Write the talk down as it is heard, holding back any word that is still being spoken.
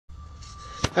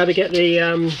how to get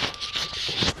the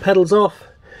pedals off.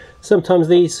 Sometimes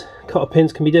these cotter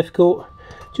pins can be difficult.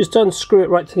 Just unscrew it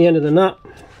right to the end of the nut.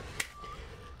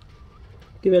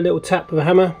 Give it a little tap with a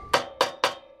hammer.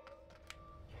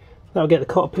 That'll get the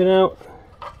cotter pin out.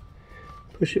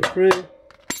 Push it through.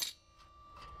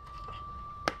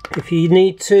 If you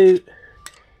need to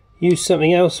use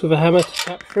something else with a hammer to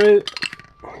tap through.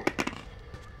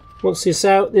 Once this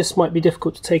out, this might be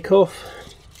difficult to take off.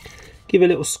 Give it a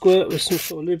little squirt with some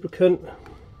sort of lubricant.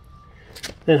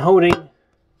 Then holding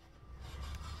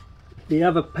the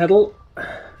other pedal,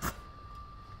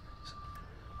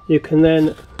 you can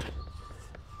then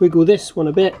wiggle this one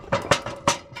a bit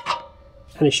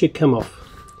and it should come off.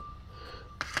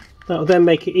 That'll then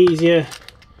make it easier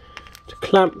to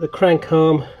clamp the crank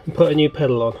arm and put a new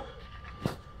pedal on.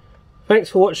 Thanks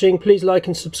for watching. Please like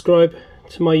and subscribe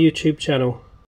to my YouTube channel.